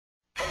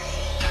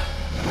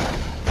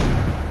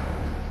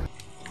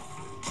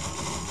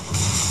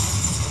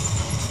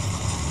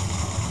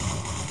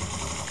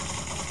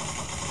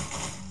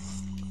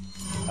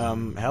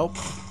Help?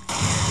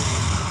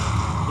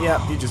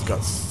 Yep, you just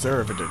got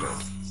served.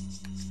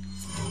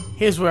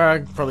 Here's where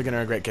I'm probably gonna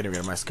regret getting rid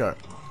of my scope.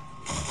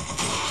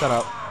 Shut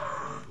up.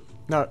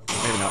 No,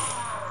 maybe not.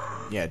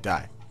 Yeah,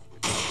 die.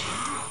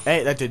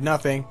 Hey, that did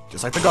nothing.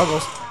 Just like the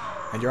goggles.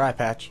 And your eye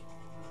patch.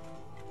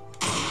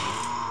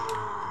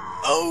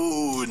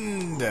 Oh,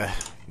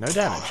 no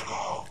damage.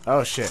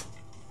 Oh, shit.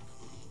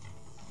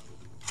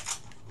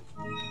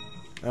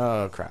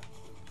 Oh, crap.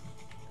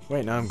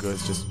 Wait, no, I'm good.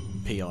 It's just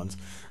peons.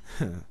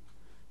 And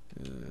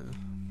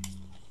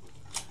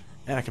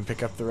I can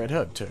pick up the red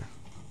herb, too.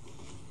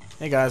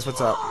 Hey, guys,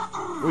 what's up?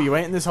 Were you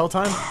waiting this whole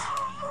time?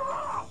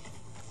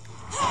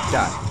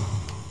 Die.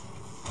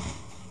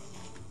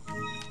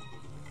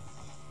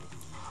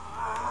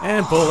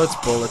 And bullets,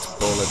 bullets,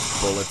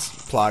 bullets, bullets.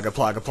 Plaga,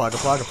 plaga, plaga,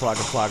 plaga,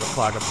 plaga, plaga,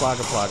 plaga,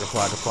 plaga, plaga,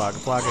 plaga, plaga,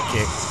 plaga,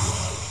 kick.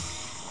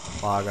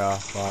 Plaga,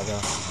 plaga.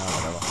 Oh,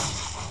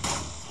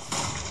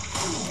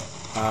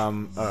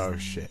 whatever. Oh,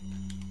 shit.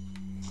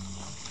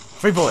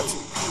 3 bullets.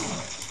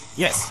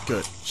 Yes,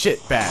 good. Shit,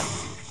 bad.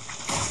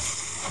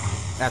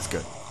 That's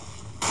good.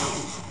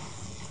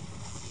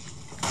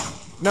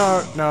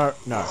 No, no,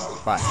 no.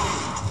 Bye.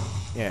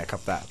 Yeah,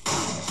 cop that.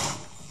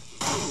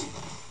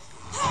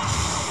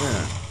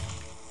 Yeah.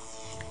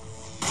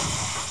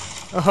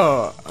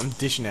 Oh, I'm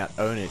dishing out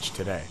ownage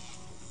today.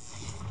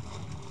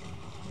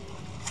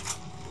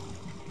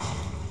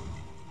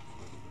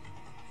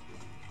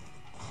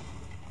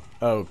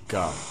 Oh,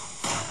 God.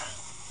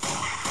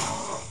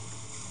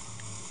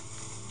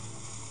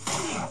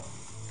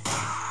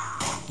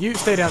 You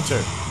stay down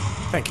too.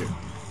 Thank you.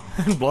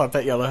 And blow up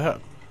that yellow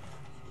herb.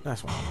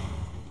 Nice one.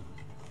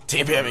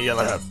 TPM a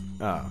yellow herb.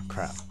 Oh,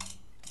 crap.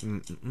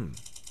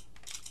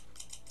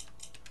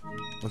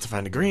 Once I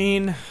find a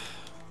green...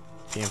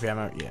 TMP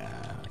ammo? Yeah,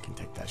 I can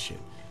take that shit.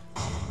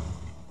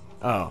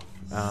 Oh,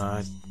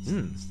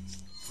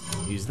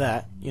 use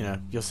that. You know,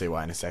 you'll see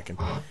why in a second.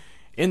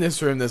 In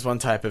this room, there's one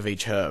type of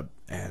each herb,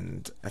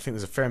 and I think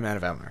there's a fair amount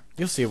of ammo.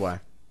 You'll see why.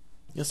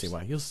 You'll see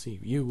why.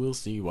 You will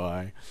see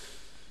why.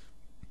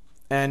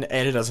 And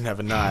Ada doesn't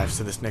have a knife,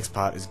 so this next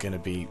part is going to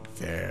be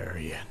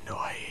very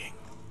annoying.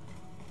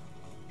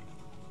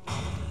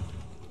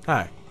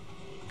 Hi.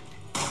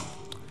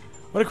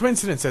 What a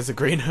coincidence, there's a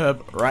green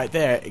herb right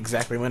there,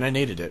 exactly when I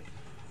needed it.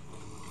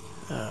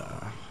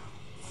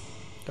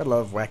 Gotta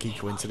love wacky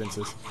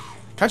coincidences.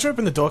 Can't you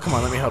open the door? Come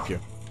on, let me help you.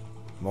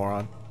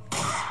 Moron.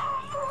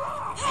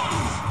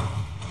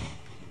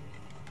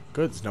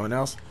 Good, there's no one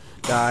else.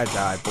 Die,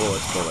 die,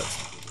 bullets, bullets.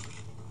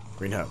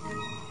 Green herb.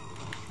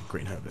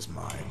 Green herb is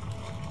mine.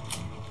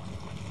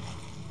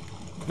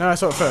 No, I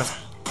saw it first.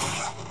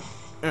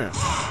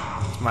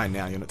 It's mine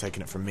now, you're not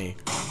taking it from me.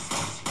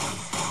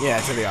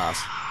 Yeah, to the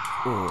arse.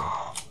 Ooh.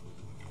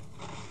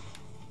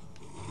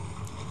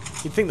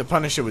 You'd think the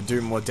Punisher would do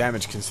more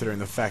damage considering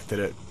the fact that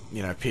it,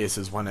 you know,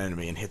 pierces one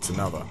enemy and hits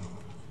another.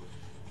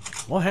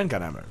 More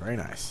handgun ammo, very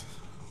nice.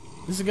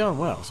 This is going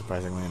well,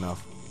 surprisingly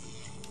enough.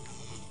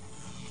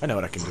 I know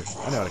what I can do.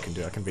 I know what I can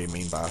do. I can be a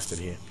mean bastard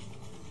here.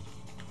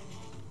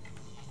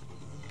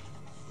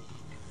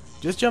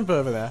 Just jump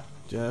over there.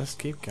 Just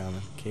keep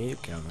coming.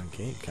 Keep coming.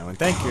 Keep coming.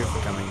 Thank you for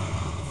coming.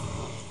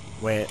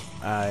 Wait,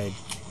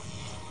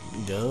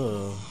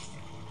 duh.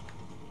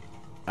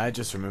 I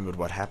just remembered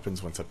what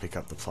happens once I pick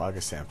up the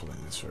Plaga sample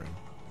in this room.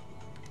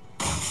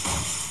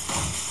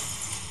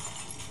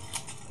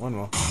 One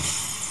more.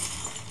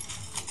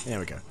 There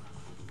we go.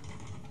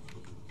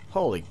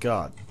 Holy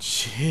God.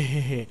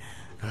 Shit.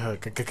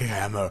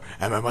 Ammo.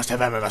 Ammo. Must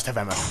have ammo. Must have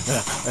ammo.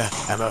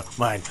 Ammo.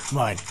 Mine.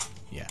 Mine.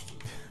 Yeah.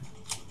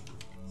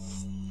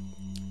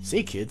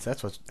 See, kids,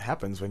 that's what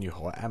happens when you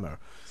hoard ammo.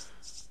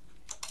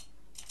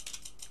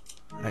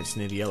 I just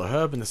need a yellow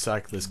herb and the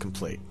cycle is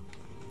complete.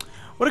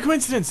 What a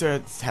coincidence,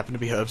 there happen to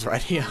be herbs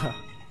right here.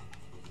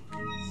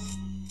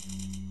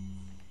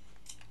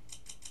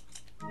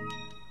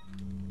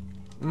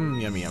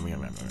 Yummy, yummy, yummy, yummy,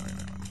 yummy.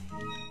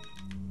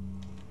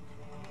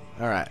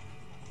 Alright.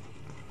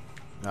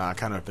 I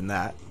can't open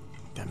that.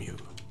 Damn you.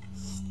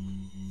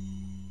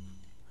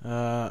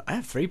 I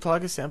have 3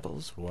 Plaga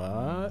samples.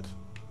 What?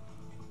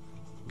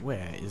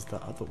 Where is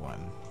the other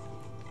one?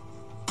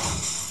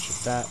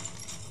 Should that...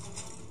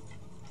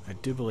 I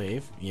do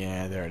believe...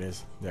 Yeah, there it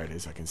is. There it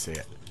is, I can see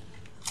it.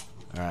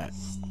 Alright.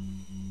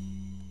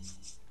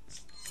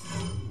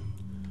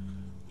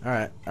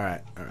 Alright,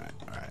 alright, alright,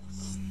 alright.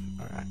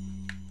 Alright.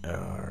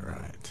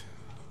 Alright.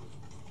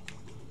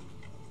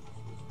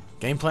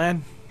 Game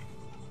plan?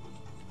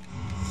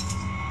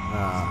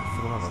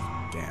 For the love of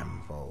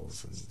damn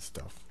balls and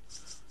stuff.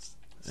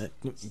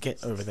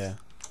 Get over there.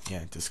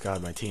 Yeah,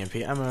 discard my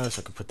TMP ammo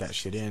so I can put that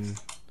shit in.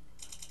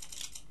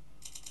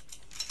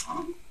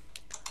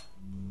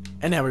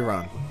 And now we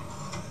run.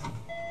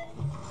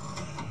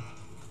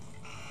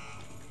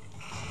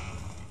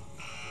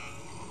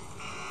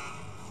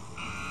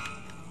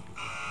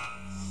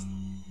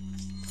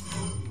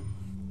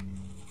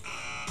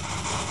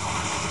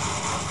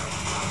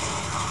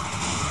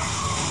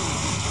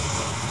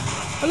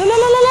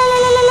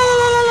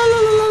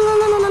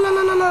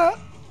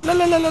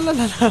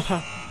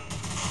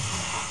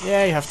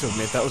 Yeah, you have to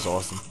admit, that was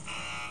awesome.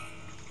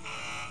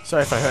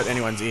 Sorry if I hurt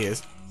anyone's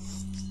ears.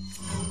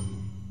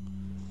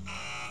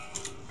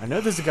 I know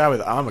there's a guy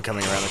with armor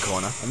coming around the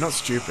corner. I'm not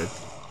stupid.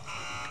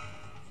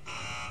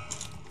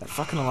 That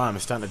fucking alarm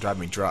is starting to drive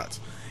me druts.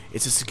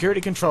 It's a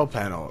security control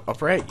panel.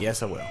 Operate?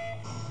 Yes, I will.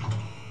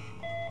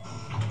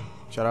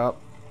 Shut up.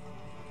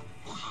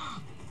 Oh,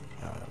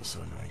 that was so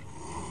annoying.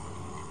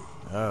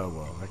 Oh,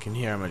 well, I can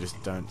hear him, I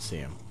just don't see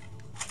him.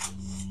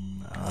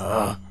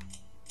 Ugh.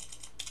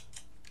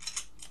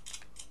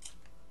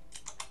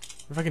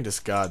 If I can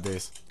discard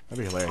this,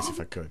 that'd be hilarious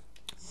if I could.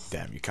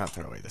 Damn, you can't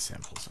throw away the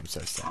samples. I'm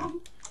so sad.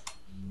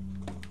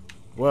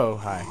 Whoa,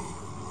 hi.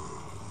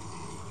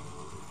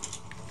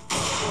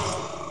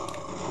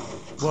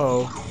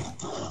 Whoa.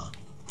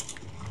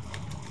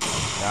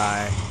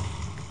 Die.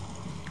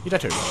 You die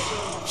too.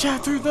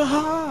 Shot through the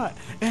heart,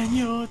 and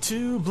you're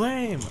to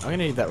blame. I'm gonna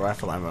need that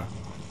rifle ammo.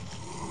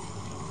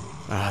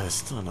 Ah, there's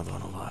still another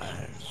one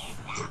alive.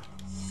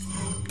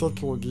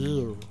 Take your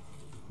gear.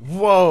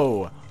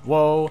 Whoa!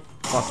 Whoa!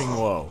 Fucking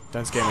whoa.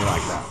 Don't scare me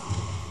like that.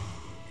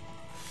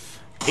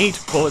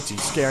 Eat bullets, you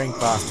scaring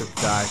bastard.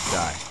 Die,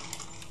 die.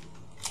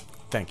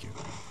 Thank you.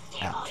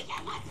 Ow.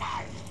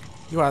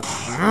 You are...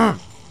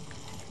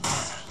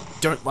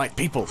 Don't like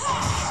people.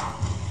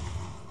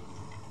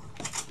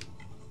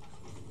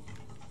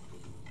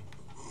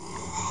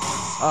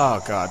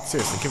 Oh god,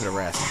 seriously, give it a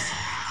rest.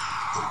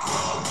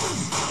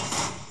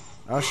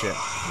 Oh shit.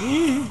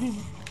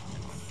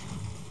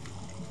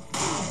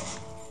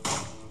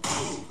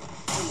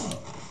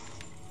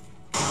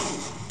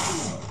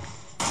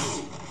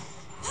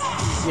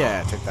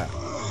 Yeah, take that.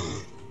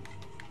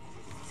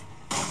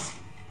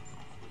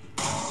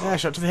 Yeah,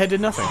 shot to the head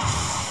did nothing.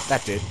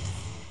 That did.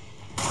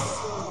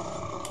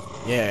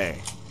 Yay.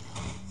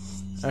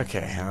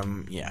 Okay,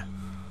 yeah.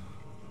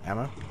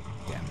 Ammo?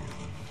 Damn.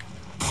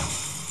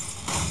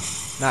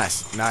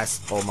 Nice,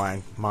 nice. All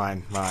mine,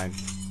 mine, mine.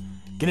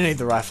 Gonna need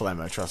the rifle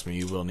ammo, trust me,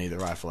 you will need the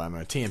rifle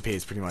ammo. TMP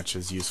is pretty much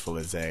as useful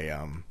as a,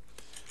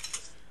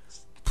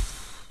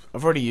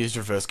 I've already used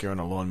reverse gear on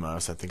a lawnmower,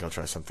 so I think I'll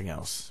try something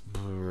else.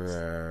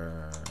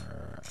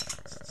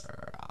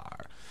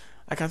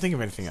 I can't think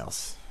of anything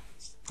else.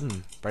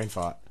 Brain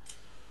fart.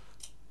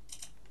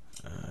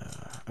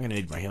 I'm gonna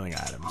need my healing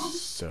items,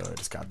 so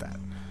discard that.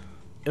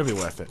 It'll be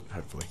worth it,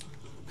 hopefully.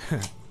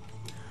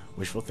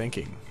 Wishful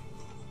thinking.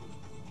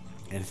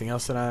 Anything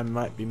else that I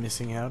might be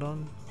missing out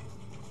on?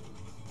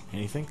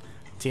 Anything?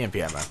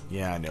 TMP ammo.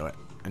 Yeah, I knew it.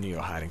 I knew you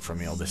were hiding from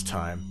me all this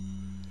time.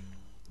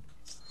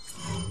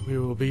 We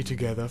will be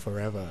together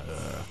forever.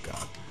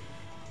 God.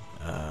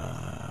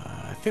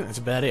 I think that's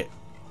about it.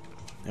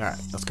 Alright,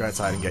 let's go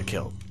outside and get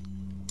killed.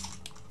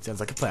 Sounds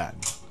like a plan.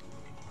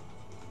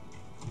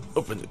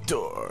 Open the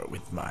door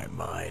with my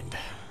mind.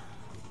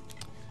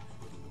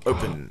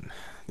 Open.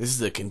 This is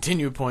the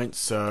continue point,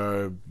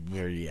 so...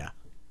 yeah.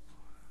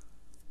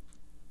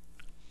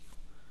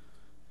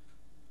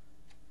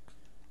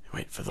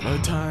 Wait for the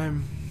load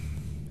time.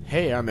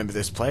 Hey, I remember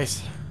this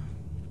place.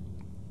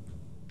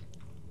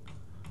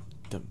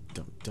 Dum,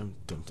 dum, dum,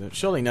 dum, dum.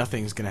 Surely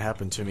nothing's gonna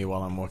happen to me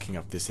while I'm walking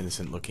up this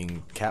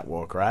innocent-looking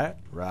catwalk, right?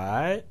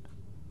 Right?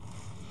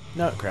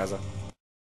 No, Krauser.